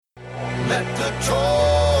Let the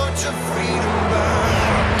torch of freedom burn.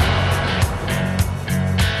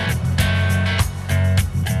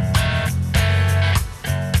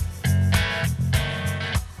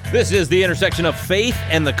 This is the intersection of faith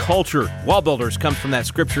and the culture. Wall builders comes from that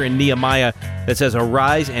scripture in Nehemiah that says,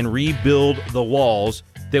 arise and rebuild the walls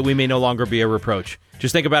that we may no longer be a reproach.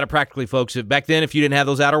 Just think about it practically, folks. Back then, if you didn't have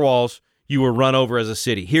those outer walls, you were run over as a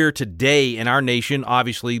city. Here today in our nation,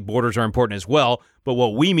 obviously, borders are important as well. But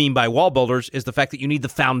what we mean by wall builders is the fact that you need the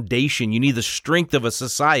foundation. You need the strength of a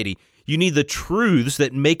society. You need the truths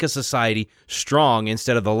that make a society strong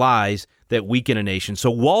instead of the lies that weaken a nation.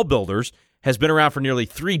 So wall builders has been around for nearly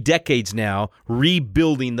 3 decades now,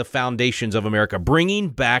 rebuilding the foundations of America, bringing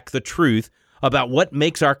back the truth about what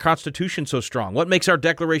makes our Constitution so strong, what makes our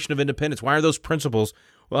Declaration of Independence. Why are those principles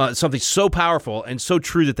something so powerful and so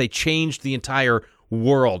true that they changed the entire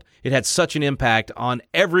world? It had such an impact on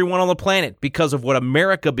everyone on the planet because of what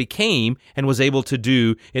America became and was able to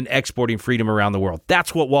do in exporting freedom around the world.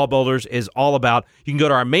 That's what Wall Builders is all about. You can go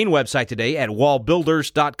to our main website today at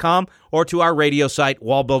wallbuilders.com or to our radio site,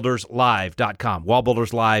 wallbuilderslive.com,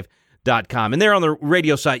 wallbuilderslive.com. And there on the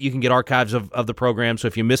radio site, you can get archives of the program. So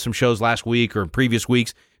if you missed some shows last week or in previous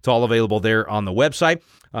weeks, it's all available there on the website.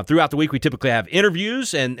 Throughout the week, we typically have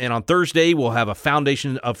interviews, and on Thursday, we'll have a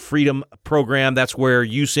Foundation of Freedom program. That's where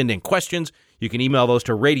you send in questions. You can email those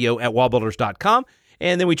to radio@wallbuilders.com,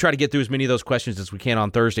 and then we try to get through as many of those questions as we can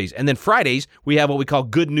on Thursdays. And then Fridays, we have what we call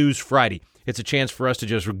Good News Friday. It's a chance for us to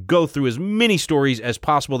just go through as many stories as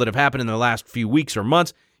possible that have happened in the last few weeks or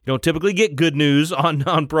months. You don't typically get good news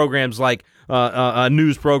on programs like a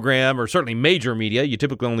news program or certainly major media. You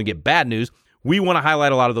typically only get bad news. We want to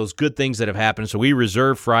highlight a lot of those good things that have happened, so we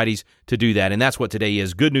reserve Fridays to do that, and that's what today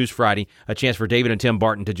is, Good News Friday, a chance for David and Tim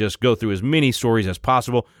Barton to just go through as many stories as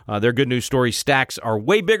possible. Their good news story stacks are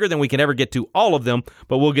way bigger than we can ever get to all of them,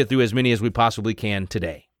 but we'll get through as many as we possibly can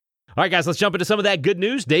today. All right, guys, let's jump into some of that good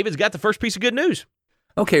news. David's got the first piece of good news.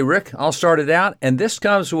 Okay, Rick, I'll start it out, and this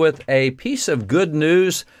comes with a piece of good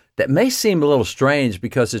news that may seem a little strange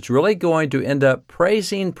because it's really going to end up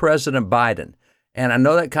praising President Biden. And I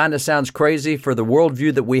know that kind of sounds crazy for the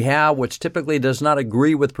worldview that we have, which typically does not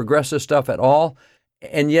agree with progressive stuff at all.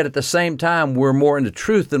 And yet at the same time, we're more into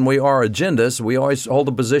truth than we are agendas. We always hold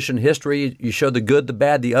a position, history, you show the good, the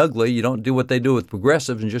bad, the ugly. You don't do what they do with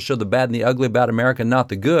progressives and just show the bad and the ugly about America, not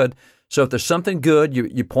the good. So if there's something good,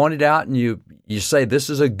 you point it out and you say this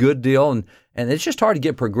is a good deal. And it's just hard to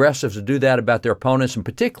get progressives to do that about their opponents. And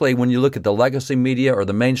particularly when you look at the legacy media or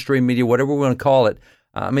the mainstream media, whatever we want to call it,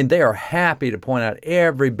 they are happy to point out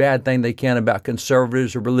every bad thing they can about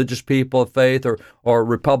conservatives or religious people of faith or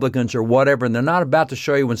Republicans or whatever, and they're not about to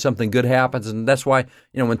show you when something good happens. And that's why,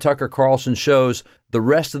 when Tucker Carlson shows the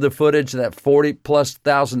rest of the footage, that 40-plus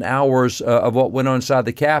thousand hours of what went on inside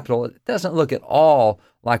the Capitol, it doesn't look at all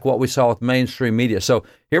like what we saw with mainstream media. So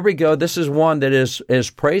here we go. This is one that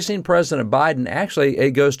is praising President Biden. Actually,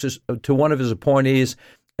 it goes to one of his appointees,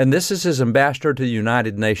 and this is his ambassador to the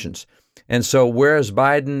United Nations. And so whereas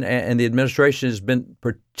Biden and the administration has been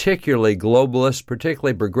particularly globalist,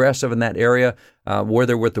 particularly progressive in that area, where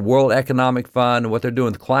they're with the World Economic Fund, what they're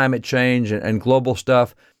doing with climate change and global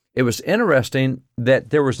stuff, it was interesting that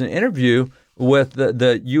there was an interview with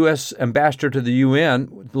the U.S. ambassador to the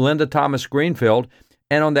UN, Linda Thomas Greenfield,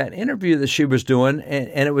 and on that interview that she was doing,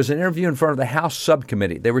 and it was an interview in front of the House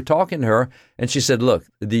subcommittee, they were talking to her, and she said, look,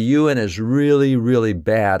 the UN is really, really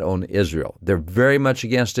bad on Israel. They're very much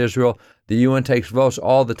against Israel. The UN takes votes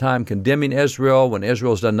all the time condemning Israel when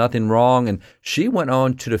Israel's done nothing wrong. And she went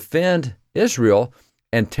on to defend Israel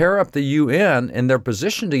and tear up the UN and their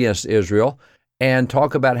positions against Israel and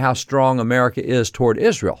talk about how strong America is toward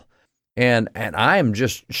Israel. And I am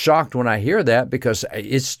just shocked when I hear that because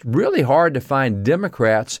it's really hard to find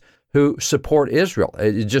Democrats who support Israel.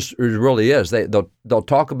 It really is. They'll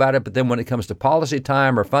talk about it, but then when it comes to policy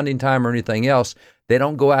time or funding time or anything else, they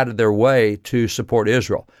don't go out of their way to support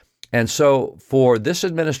Israel. And so for this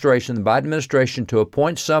administration, the Biden administration, to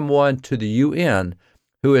appoint someone to the UN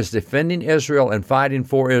who is defending Israel and fighting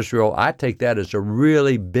for Israel, I take that as a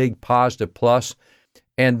really big positive plus.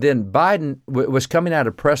 And then Biden was coming out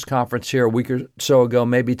of a press conference here a week or so ago,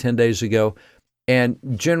 maybe 10 days ago, and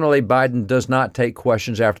generally Biden does not take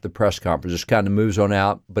questions after the press conference, just kind of moves on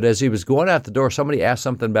out. But as he was going out the door, somebody asked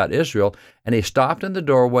something about Israel, and he stopped in the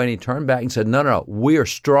doorway and he turned back and said, no, we are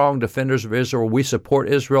strong defenders of Israel. We support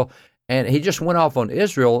Israel. And he just went off on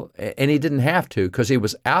Israel, and he didn't have to because he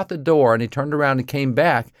was out the door, and he turned around and came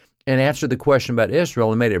back and answered the question about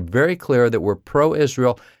Israel and made it very clear that we're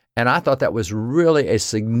pro-Israel. And I thought that was really a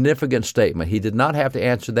significant statement. He did not have to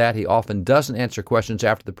answer that. He often doesn't answer questions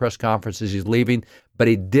after the press conferences he's leaving, but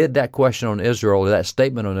he did that question on Israel, or that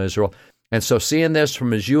statement on Israel. And so seeing this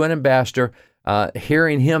from his UN ambassador,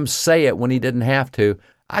 hearing him say it when he didn't have to,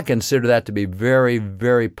 I consider that to be very,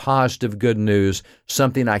 very positive good news.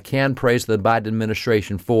 Something I can praise the Biden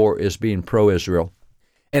administration for is being pro-Israel.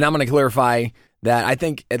 And I'm going to clarify that I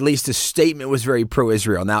think at least the statement was very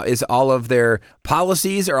pro-Israel. Now, is all of their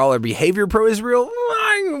policies or all their behavior pro-Israel?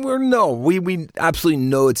 No, we absolutely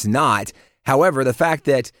know it's not. However, the fact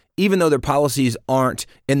that even though their policies aren't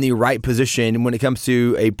in the right position when it comes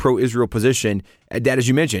to a pro-Israel position, that, as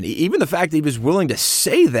you mentioned, even the fact that he was willing to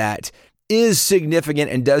say that is significant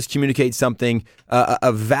and does communicate something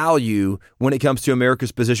of value when it comes to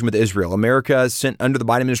America's position with Israel. America, under the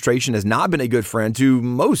Biden administration, has not been a good friend to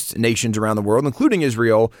most nations around the world, including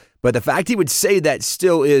Israel. But the fact he would say that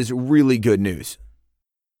still is really good news.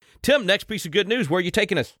 Tim, next piece of good news. Where are you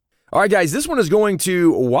taking us? All right, guys, this one is going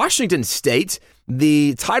to Washington State.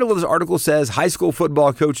 The title of this article says, high school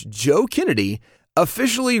football coach Joe Kennedy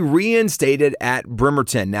officially reinstated at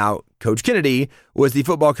Bremerton. Now, Coach Kennedy was the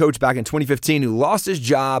football coach back in 2015 who lost his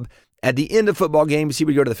job at the end of football games. He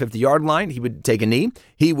would go to the 50-yard line. He would take a knee.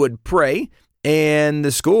 He would pray. And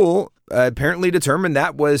the school apparently determined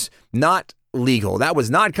that was not legal. That was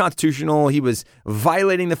not constitutional. He was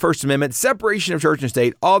violating the First Amendment, separation of church and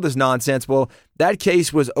state, all this nonsense. Well, that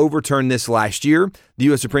case was overturned this last year. The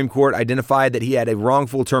U.S. Supreme Court identified that he had a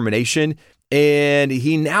wrongful termination, and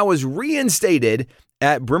he now is reinstated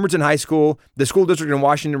at Bremerton High School. The school district in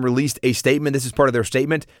Washington released a statement. This is part of their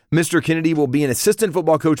statement. Mr. Kennedy will be an assistant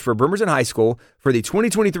football coach for Bremerton High School for the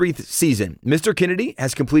 2023 season. Mr. Kennedy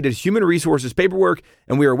has completed human resources paperwork,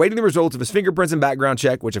 and we are awaiting the results of his fingerprints and background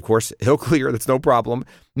check, which, of course, he'll clear. That's no problem.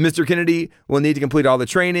 Mr. Kennedy will need to complete all the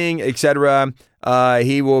training, etc.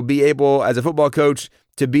 He will be able, as a football coach,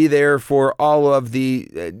 to be there for all of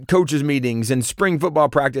the coaches' meetings and spring football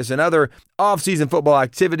practice and other off-season football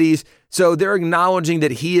activities. So they're acknowledging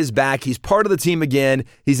that he is back. He's part of the team again.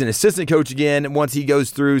 He's an assistant coach again once he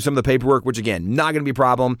goes through some of the paperwork, which, again, not going to be a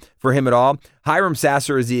problem for him at all. Hiram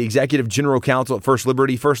Sasser is the executive general counsel at First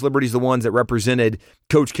Liberty. First Liberty is the ones that represented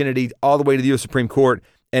Coach Kennedy all the way to the U.S. Supreme Court.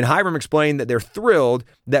 And Hiram explained that they're thrilled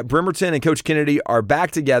that Bremerton and Coach Kennedy are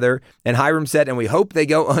back together. And Hiram said, and we hope they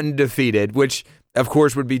go undefeated, which, of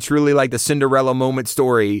course, would be truly like the Cinderella moment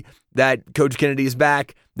story that Coach Kennedy is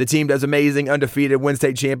back. The team does amazing, undefeated, wins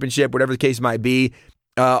state championship, whatever the case might be.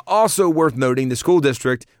 Also worth noting, the school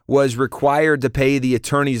district was required to pay the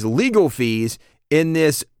attorney's legal fees in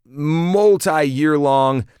this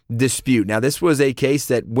multi-year-long dispute. Now, this was a case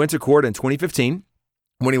that went to court in 2015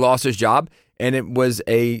 when he lost his job, and it was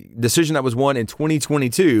a decision that was won in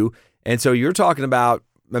 2022. And so you're talking about,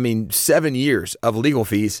 7 years of legal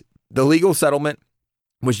fees. The legal settlement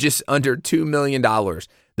was just under $2 million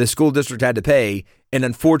the school district had to pay. And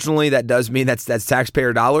unfortunately, that does mean that's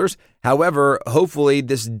taxpayer dollars. However, hopefully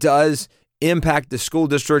this does impact the school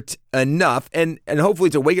district enough, and hopefully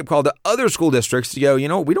it's a wake-up call to other school districts to go,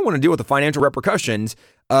 we don't want to deal with the financial repercussions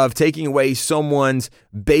of taking away someone's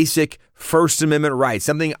basic First Amendment rights,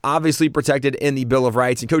 something obviously protected in the Bill of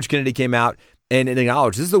Rights. And Coach Kennedy came out and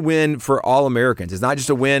acknowledged this is a win for all Americans. It's not just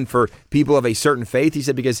a win for people of a certain faith. He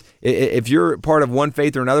said, because if you're part of one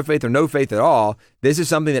faith or another faith or no faith at all, this is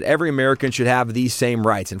something that every American should have these same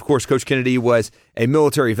rights. And of course, Coach Kennedy was a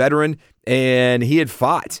military veteran, and he had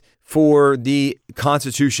fought for the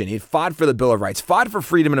Constitution. He fought for the Bill of Rights, fought for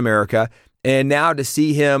freedom in America. And now to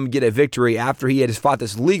see him get a victory after he had fought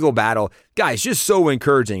this legal battle, guys, just so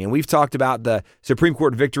encouraging. And we've talked about the Supreme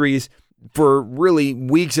Court victories for really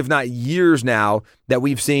weeks, if not years now, that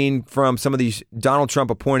we've seen from some of these Donald Trump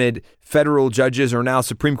appointed federal judges or now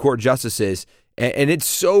Supreme Court justices. And it's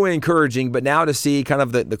so encouraging. But now to see kind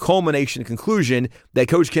of the culmination conclusion that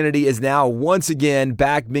Coach Kennedy is now once again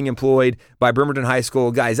back being employed by Bremerton High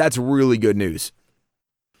School. Guys, that's really good news.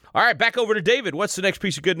 All right, back over to David. What's the next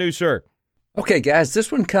piece of good news, sir? Okay, guys,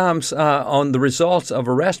 this one comes on the results of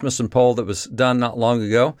a Rasmussen poll that was done not long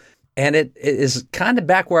ago. And it is kind of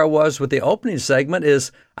back where I was with the opening segment.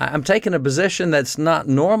 Is I'm taking a position that's not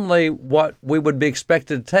normally what we would be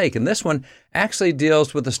expected to take. And this one actually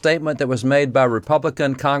deals with a statement that was made by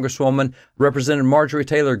Republican Congresswoman Representative Marjorie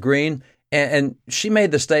Taylor Greene. And she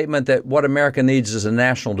made the statement that what America needs is a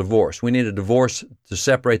national divorce. We need a divorce to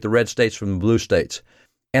separate the red states from the blue states.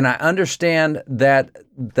 And I understand that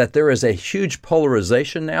there is a huge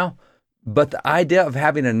polarization now. But the idea of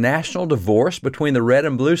having a national divorce between the red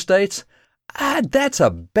and blue states, that's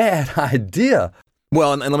a bad idea.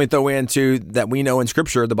 Well, and let me throw into that we know in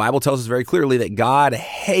Scripture, the Bible tells us very clearly that God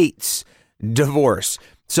hates divorce.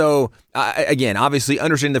 So, again, obviously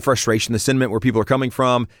understanding the frustration, the sentiment where people are coming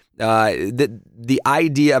from, the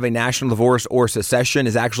idea of a national divorce or secession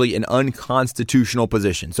is actually an unconstitutional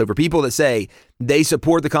position. So for people that say they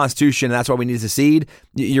support the Constitution and that's why we need to secede,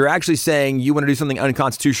 you're actually saying you want to do something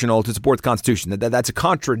unconstitutional to support the Constitution. That's a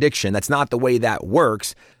contradiction. That's not the way that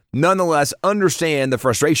works. Nonetheless, understand the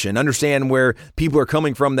frustration, understand where people are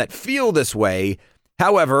coming from that feel this way.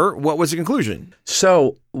 However, what was the conclusion?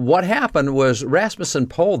 So what happened was Rasmussen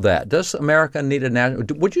polled that. Does America need a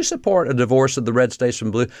national? Would you support a divorce of the red states from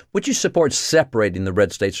blue? Would you support separating the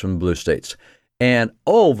red states from the blue states? And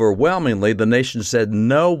overwhelmingly, the nation said,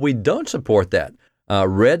 no, we don't support that.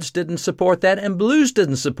 Reds didn't support that, and blues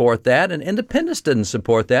didn't support that, and independents didn't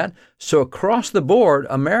support that. So across the board,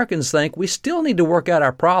 Americans think we still need to work out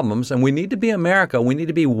our problems, and we need to be America. We need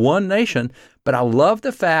to be one nation. But I love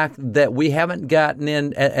the fact that we haven't gotten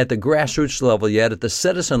in at the grassroots level yet, at the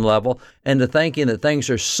citizen level, into thinking that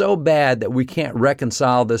things are so bad that we can't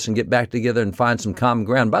reconcile this and get back together and find some common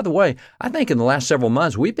ground. By the way, I think in the last several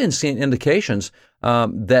months, we've been seeing indications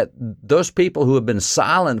that those people who have been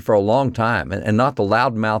silent for a long time and not the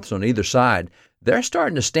loudmouths on either side, they're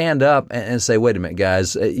starting to stand up and say, wait a minute,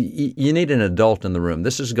 guys, you need an adult in the room.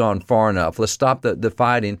 This has gone far enough. Let's stop the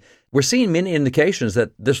fighting. We're seeing many indications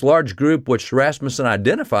that this large group, which Rasmussen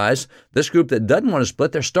identifies, this group that doesn't want to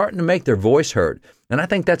split, they're starting to make their voice heard. And I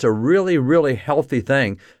think that's a really, really healthy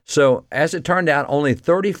thing. So as it turned out, only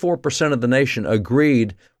 34% of the nation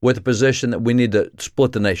agreed with the position that we need to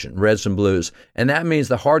split the nation, reds and blues. And that means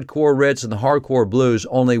the hardcore reds and the hardcore blues,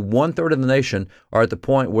 only 1/3 of the nation are at the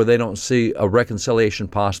point where they don't see a reconciliation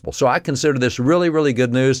possible. So I consider this really, really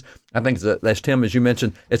good news. I think that's, Tim, as you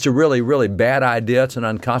mentioned, it's a really, really bad idea. It's an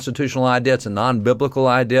unconstitutional idea. It's a non-biblical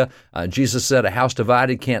idea. Jesus said a house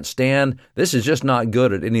divided can't stand. This is just not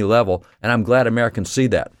good at any level, and I'm glad Americans see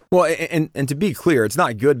that. Well, and to be clear, it's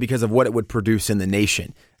not good because of what it would produce in the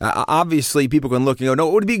nation. Obviously, people can look and go, no,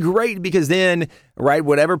 it would be great because then, right,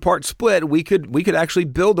 whatever part split, we could actually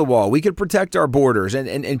build a wall. We could protect our borders.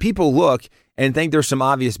 And people look and think there's some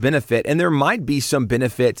obvious benefit, and there might be some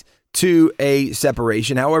benefit to a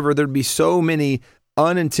separation. However, there'd be so many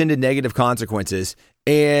unintended negative consequences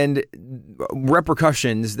and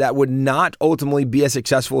repercussions that would not ultimately be as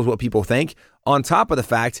successful as what people think. On top of the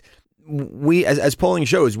fact, we, as polling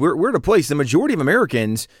shows, we're at a place, the majority of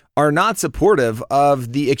Americans are not supportive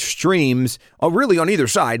of the extremes, really on either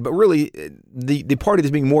side, but really the party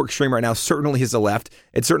that's being more extreme right now certainly is the left.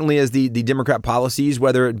 It certainly is the Democrat policies,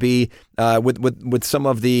 whether it be with some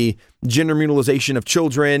of the gender mutilization of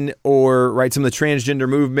children or right some of the transgender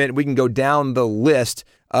movement. We can go down the list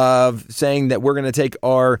of saying that we're going to take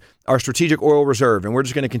our strategic oil reserve and we're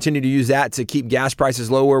just going to continue to use that to keep gas prices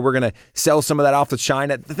lower. We're going to sell some of that off to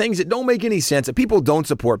China. The things that don't make any sense, that people don't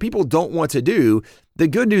support, people don't want to do. The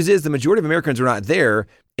good news is the majority of Americans are not there.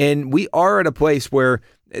 And we are at a place where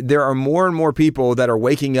there are more and more people that are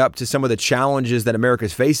waking up to some of the challenges that America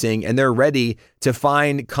is facing, and they're ready to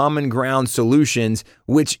find common ground solutions,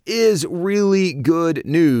 which is really good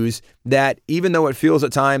news that even though it feels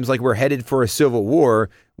at times like we're headed for a civil war,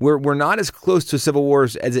 we're not as close to civil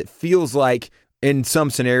wars as it feels like. In some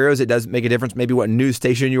scenarios, it does make a difference, maybe what news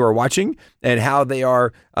station you are watching and how they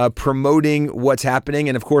are promoting what's happening.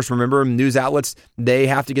 And of course, remember, news outlets, they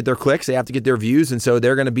have to get their clicks, they have to get their views. And so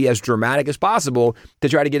they're going to be as dramatic as possible to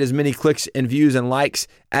try to get as many clicks and views and likes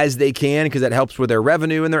as they can, because that helps with their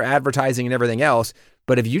revenue and their advertising and everything else.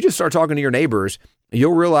 But if you just start talking to your neighbors,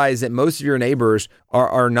 you'll realize that most of your neighbors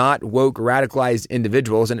are not woke, radicalized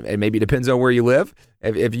individuals, and maybe it depends on where you live.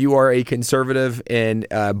 If you are a conservative in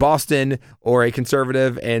Boston or a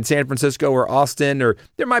conservative in San Francisco or Austin, or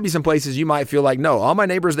there might be some places you might feel like, no, all my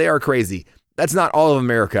neighbors, they are crazy. That's not all of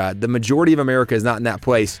America. The majority of America is not in that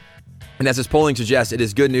place. And as this polling suggests, it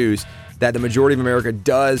is good news that the majority of America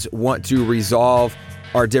does want to resolve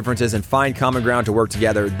our differences and find common ground to work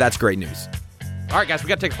together. That's great news. All right, guys, we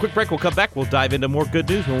got to take a quick break. We'll come back. We'll dive into more good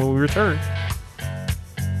news when we return.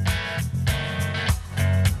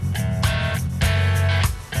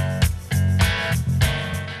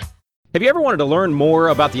 Have you ever wanted to learn more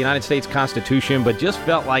about the United States Constitution, but just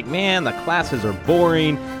felt like, man, the classes are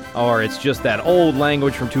boring, or it's just that old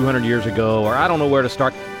language from 200 years ago, or I don't know where to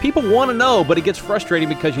start? People want to know, but it gets frustrating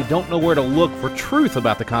because you don't know where to look for truth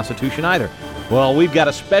about the Constitution either. Well, we've got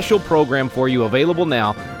a special program for you available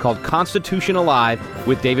now called Constitution Alive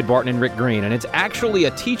with David Barton and Rick Green, and it's actually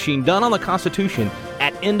a teaching done on the Constitution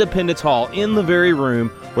at Independence Hall in the very room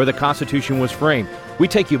where the Constitution was framed. We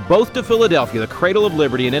take you both to Philadelphia, the cradle of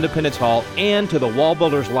liberty and Independence Hall, and to the Wall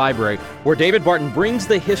Builders Library, where David Barton brings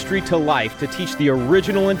the history to life to teach the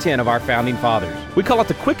original intent of our founding fathers. We call it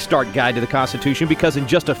the Quick Start Guide to the Constitution because in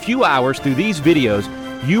just a few hours through these videos,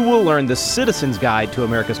 you will learn the Citizen's Guide to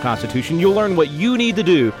America's Constitution. You'll learn what you need to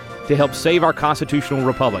do to help save our constitutional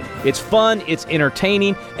republic. It's fun, it's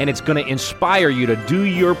entertaining, and it's going to inspire you to do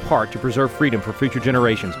your part to preserve freedom for future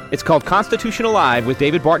generations. It's called Constitution Alive with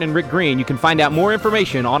David Barton and Rick Green. You can find out more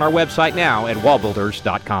information on our website now at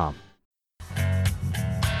wallbuilders.com.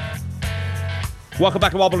 Welcome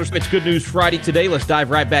back to Wall Builders. It's Good News Friday today. Let's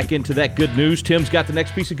dive right back into that good news. Tim's got the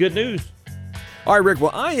next piece of good news. All right, Rick.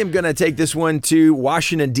 Well, I am going to take this one to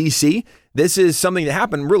Washington, D.C. This is something that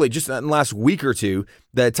happened really just in the last week or two.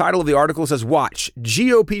 The title of the article says, "Watch,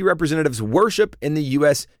 GOP representatives worship in the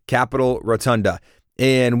U.S. Capitol Rotunda."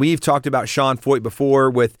 And we've talked about Sean Feucht before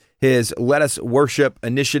with his Let Us Worship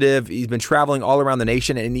initiative. He's been traveling all around the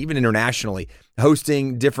nation and even internationally,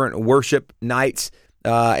 hosting different worship nights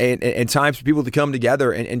and times for people to come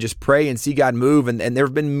together and just pray and see God move. And there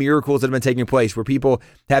have been miracles that have been taking place where people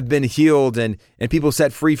have been healed and people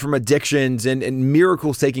set free from addictions and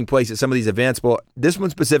miracles taking place at some of these events. Well, this one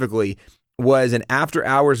specifically was an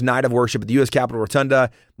after-hours night of worship at the U.S. Capitol Rotunda.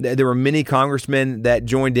 There were many congressmen that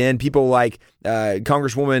joined in, people like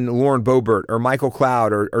Congresswoman Lauren Boebert or Michael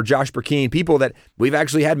Cloud or Josh Burkeen, people that we've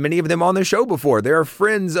actually had many of them on the show before. They are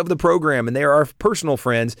friends of the program, and they are our personal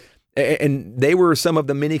friends. And they were some of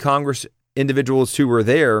the many Congress individuals who were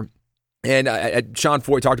there. And Sean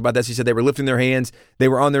Feucht talked about this. He said they were lifting their hands. They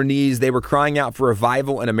were on their knees. They were crying out for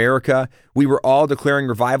revival in America. We were all declaring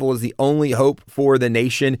revival as the only hope for the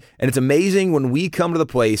nation. And it's amazing when we come to the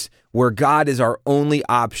place where God is our only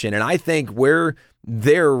option. And I think we're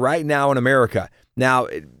there right now in America. Now,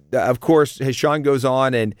 of course, as Sean goes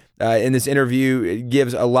on and in this interview, it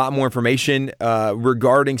gives a lot more information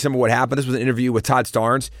regarding some of what happened. This was an interview with Todd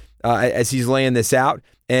Starnes as he's laying this out.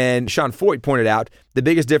 And Sean Feucht pointed out the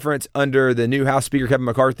biggest difference under the new House Speaker Kevin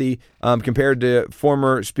McCarthy compared to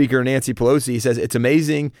former Speaker Nancy Pelosi. He says, "It's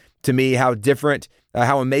amazing to me how different,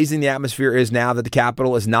 how amazing the atmosphere is now that the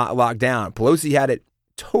Capitol is not locked down. Pelosi had it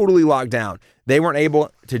totally locked down. They weren't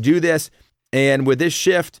able to do this. And with this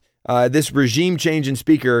shift, this regime change in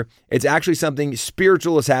speaker, it's actually something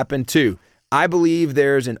spiritual has happened too. I believe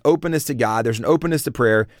there's an openness to God, there's an openness to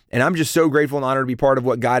prayer, and I'm just so grateful and honored to be part of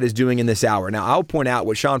what God is doing in this hour." Now, I'll point out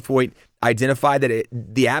what Sean Feucht identified, that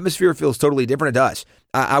the atmosphere feels totally different. It does.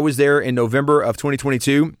 I was there in November of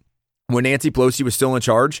 2022 when Nancy Pelosi was still in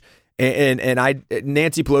charge, and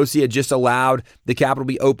Nancy Pelosi had just allowed the Capitol to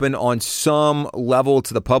be open on some level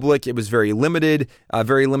to the public. It was very limited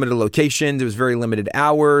locations. It was very limited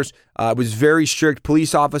hours. It was very strict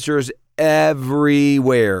police officers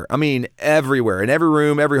everywhere. I mean, everywhere. In every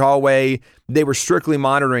room, every hallway, they were strictly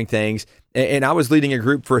monitoring things. And I was leading a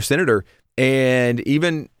group for a senator, and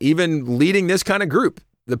even leading this kind of group,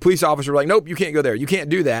 the police officer were like, "Nope, you can't go there. You can't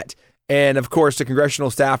do that." And of course, the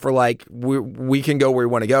congressional staff were like, we can go where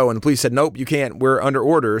we want to go. And the police said, "Nope, you can't. We're under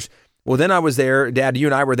orders." Well, then I was there. Dad, you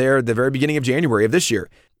and I were there at the very beginning of January of this year.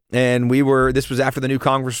 And this was after the new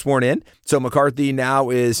Congress sworn in. So McCarthy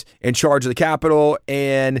now is in charge of the Capitol.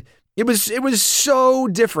 And it was so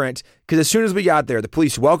different because as soon as we got there, the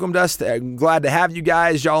police welcomed us. Glad to have you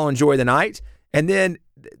guys. Y'all enjoy the night. And then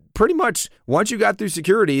pretty much once you got through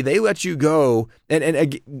security, they let you go.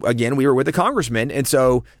 And again, we were with the congressmen. And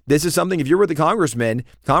so this is something, if you're with the congressmen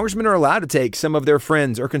are allowed to take some of their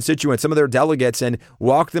friends or constituents, some of their delegates, and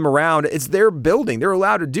walk them around. It's their building. They're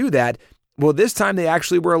allowed to do that. Well, this time they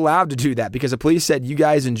actually were allowed to do that because the police said, "You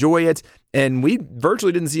guys enjoy it." And we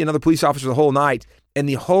virtually didn't see another police officer the whole night. And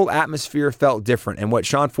the whole atmosphere felt different. And what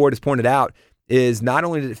Sean Feucht has pointed out is not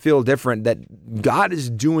only did it feel different, that God is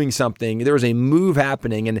doing something. There was a move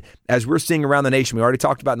happening. And as we're seeing around the nation, we already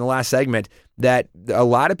talked about in the last segment, that a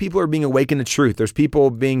lot of people are being awakened to truth. There's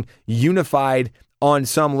people being unified on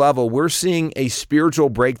some level. We're seeing a spiritual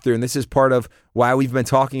breakthrough. And this is part of why we've been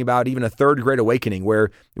talking about even a third great awakening,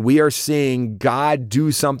 where we are seeing God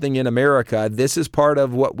do something in America. This is part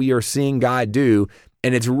of what we are seeing God do.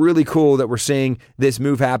 And it's really cool that we're seeing this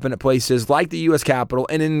move happen at places like the U.S. Capitol,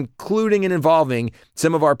 and including and involving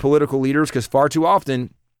some of our political leaders, because far too often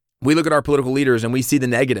we look at our political leaders and we see the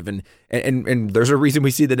negative, and there's a reason we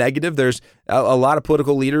see the negative. There's a lot of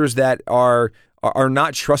political leaders that are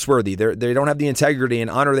not trustworthy. They don't have the integrity and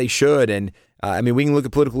honor they should. And we can look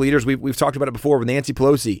at political leaders. We've talked about it before with Nancy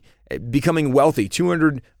Pelosi becoming wealthy,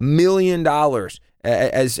 $200 million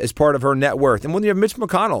as part of her net worth. And when you have Mitch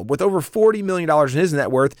McConnell with over $40 million in his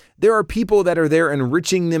net worth, there are people that are there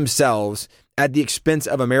enriching themselves at the expense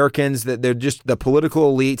of Americans, that they're just the political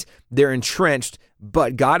elite. They're entrenched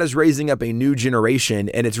but God is raising up a new generation,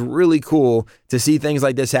 and it's really cool to see things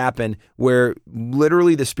like this happen where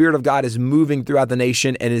literally the Spirit of God is moving throughout the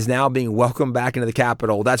nation and is now being welcomed back into the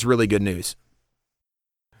Capitol. That's really good news.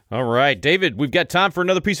 All right, David, we've got time for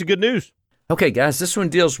another piece of good news. Okay, guys, this one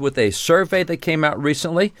deals with a survey that came out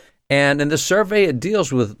recently. And in the survey, it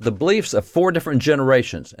deals with the beliefs of 4 different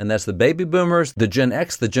generations, and that's the baby boomers, the Gen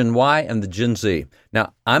X, the Gen Y, and the Gen Z.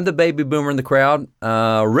 Now, I'm the baby boomer in the crowd.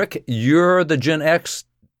 Rick, you're the Gen X.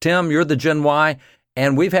 Tim, you're the Gen Y.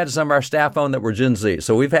 And we've had some of our staff on that were Gen Z.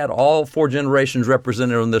 So we've had all 4 generations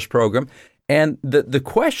represented on this program. And the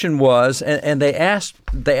question was, and they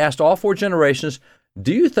asked all 4 generations,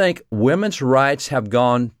 do you think women's rights have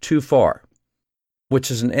gone too far? Which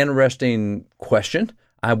is an interesting question.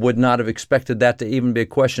 I would not have expected that to even be a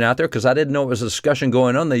question out there because I didn't know it was a discussion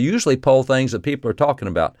going on. They usually poll things that people are talking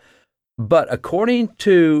about. But according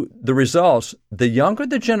to the results, the younger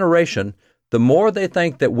the generation, the more they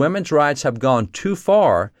think that women's rights have gone too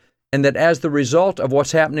far, and that as the result of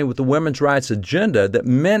what's happening with the women's rights agenda, that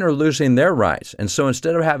men are losing their rights. And so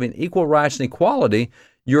instead of having equal rights and equality,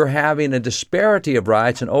 you're having a disparity of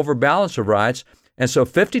rights and overbalance of rights. And so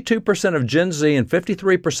 52% of Gen Z and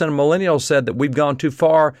 53% of millennials said that we've gone too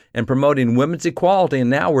far in promoting women's equality, and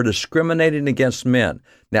now we're discriminating against men.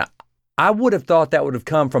 Now, I would have thought that would have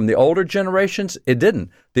come from the older generations. It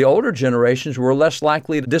didn't. The older generations were less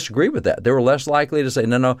likely to disagree with that. They were less likely to say,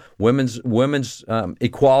 no, women's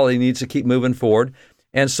equality needs to keep moving forward.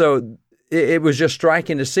 And so it was just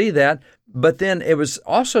striking to see that. But then it was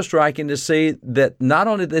also striking to see that not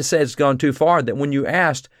only did they say it's gone too far, that when you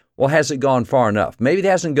asked, well, has it gone far enough? Maybe it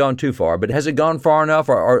hasn't gone too far, but has it gone far enough?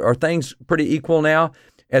 Are things pretty equal now?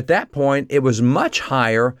 At that point, it was much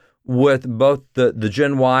higher with both the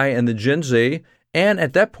Gen Y and the Gen Z. And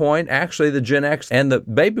at that point, actually, the Gen X and the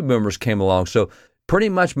baby boomers came along. So pretty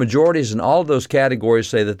much majorities in all of those categories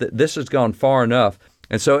say that this has gone far enough.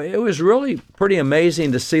 And so it was really pretty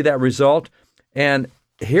amazing to see that result. And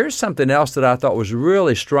here's something else that I thought was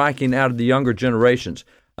really striking out of the younger generations.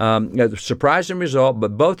 A surprising result,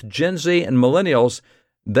 but both Gen Z and millennials,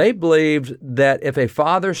 they believed that if a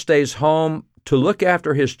father stays home to look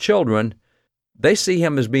after his children, they see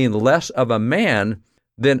him as being less of a man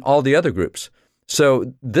than all the other groups.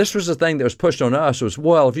 So this was the thing that was pushed on us was,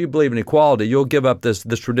 well, if you believe in equality, you'll give up this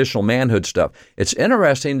traditional manhood stuff. It's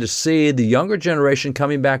interesting to see the younger generation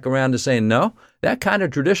coming back around to saying, no, that kind of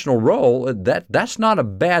traditional role, that's not a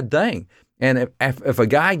bad thing. And if a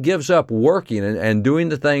guy gives up working and doing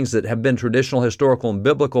the things that have been traditional, historical, and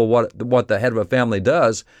biblical, what the head of a family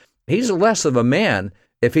does, he's less of a man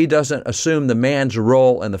if he doesn't assume the man's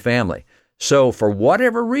role in the family. So for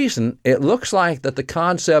whatever reason, it looks like that the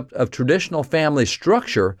concept of traditional family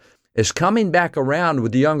structure is coming back around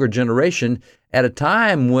with the younger generation at a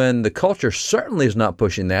time when the culture certainly is not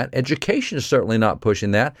pushing that. Education is certainly not pushing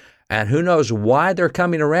that. And who knows why they're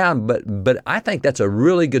coming around, but I think that's a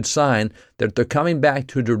really good sign that they're coming back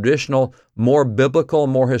to a traditional, more biblical,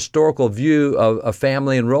 more historical view of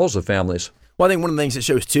family and roles of families. Well, I think one of the things it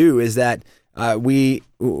shows, too, is that we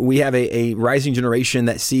have a rising generation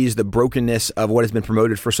that sees the brokenness of what has been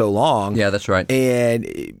promoted for so long. Yeah, that's right.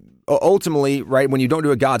 And ultimately, right, when you don't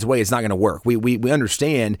do it God's way, it's not going to work. We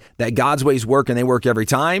understand that God's ways work, and they work every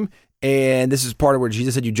time. And this is part of where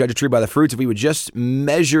Jesus said you judge a tree by the fruits. If we would just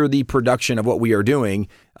measure the production of what we are doing,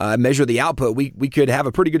 measure the output, we could have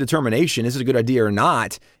a pretty good determination. Is it a good idea or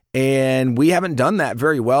not? And we haven't done that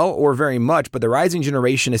very well or very much. But the rising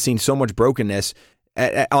generation has seen so much brokenness.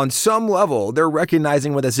 On some level, they're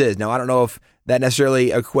recognizing what this is. Now, I don't know if that necessarily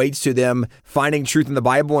equates to them finding truth in the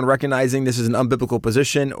Bible and recognizing this is an unbiblical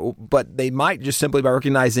position, but they might just simply by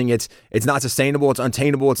recognizing it's not sustainable, it's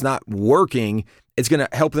untainable, it's not working, it's going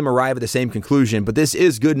to help them arrive at the same conclusion. But this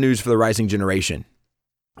is good news for the rising generation.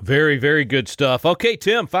 Very, very good stuff. Okay,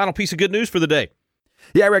 Tim, final piece of good news for the day.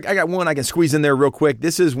 Yeah, Rick, I got one I can squeeze in there real quick.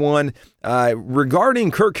 This is one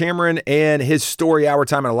regarding Kirk Cameron and his story hour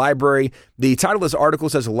time in a library. The title of this article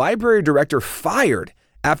says, Library Director Fired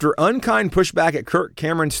After Unkind Pushback at Kirk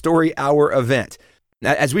Cameron's Story Hour Event.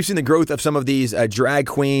 Now, as we've seen the growth of some of these drag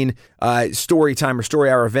queen story time or story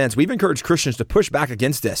hour events, we've encouraged Christians to push back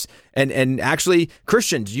against this. And actually,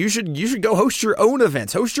 Christians, you should go host your own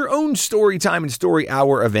events, host your own story time and story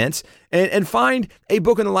hour events, and find a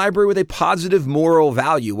book in the library with a positive moral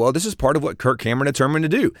value. Well, this is part of what Kirk Cameron determined to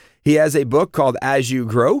do. He has a book called As You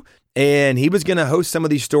Grow, and he was going to host some of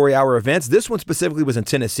these story hour events. This one specifically was in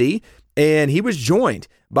Tennessee, and he was joined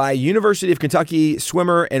by University of Kentucky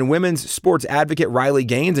swimmer and women's sports advocate Riley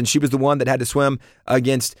Gaines, and she was the one that had to swim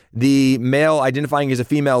against the male identifying as a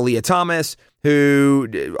female Leah Thomas,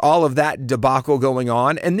 who all of that debacle going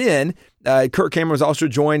on. And then Kirk Cameron was also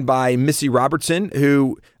joined by Missy Robertson,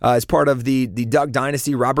 who is part of the Duck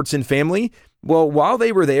Dynasty Robertson family. Well, while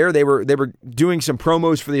they were there, they were doing some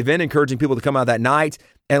promos for the event, encouraging people to come out that night.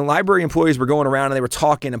 And library employees were going around and they were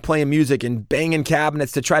talking and playing music and banging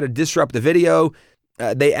cabinets to try to disrupt the video.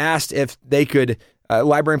 They asked if they could,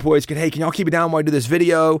 library employees could, hey, can y'all keep it down while I do this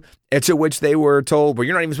video? And to which they were told, well,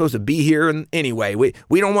 you're not even supposed to be here. And anyway,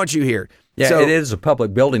 we don't want you here. Yeah, so, it is a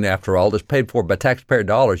public building after all. It's paid for by taxpayer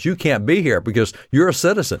dollars. You can't be here because you're a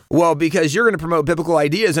citizen. Well, because you're going to promote biblical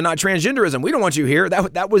ideas and not transgenderism. We don't want you here.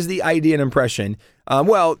 That was the idea and impression.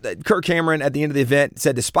 Kirk Cameron at the end of the event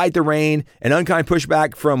said, despite the rain and unkind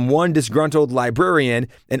pushback from one disgruntled librarian,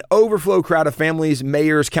 an overflow crowd of families,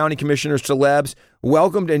 mayors, county commissioners, celebs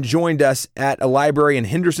welcomed and joined us at a library in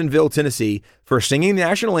Hendersonville, Tennessee for singing the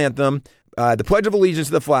national anthem, the Pledge of Allegiance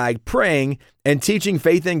to the flag, praying, and teaching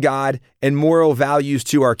faith in God and moral values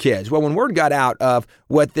to our kids. Well, when word got out of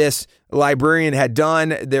what this librarian had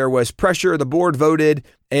done, there was pressure. The board voted,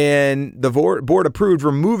 and the board approved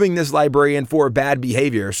removing this librarian for bad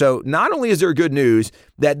behavior. So not only is there good news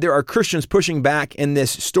that there are Christians pushing back in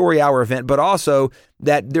this story hour event, but also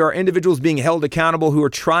that there are individuals being held accountable who are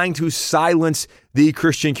trying to silence the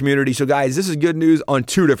Christian community. So guys, this is good news on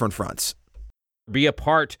two different fronts. Be a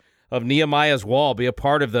part of Nehemiah's Wall, be a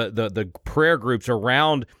part of the prayer groups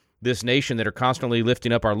around this nation that are constantly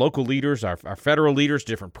lifting up our local leaders, our federal leaders,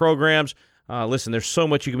 different programs. Listen, there's so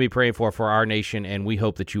much you can be praying for our nation, and we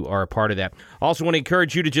hope that you are a part of that. Also want to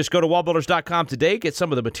encourage you to just go to wallbuilders.com today, get some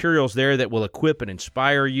of the materials there that will equip and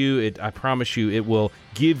inspire you. I promise you it will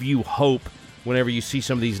give you hope whenever you see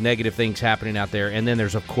some of these negative things happening out there. And then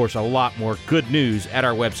there's, of course, a lot more good news at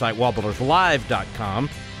our website, wallbuilderslive.com,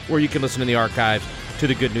 where you can listen in the archives to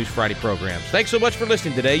the Good News Friday programs. Thanks so much for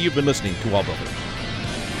listening today. You've been listening to Wall Builders.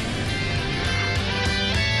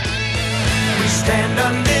 We stand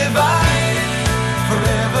undivided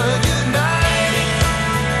forever.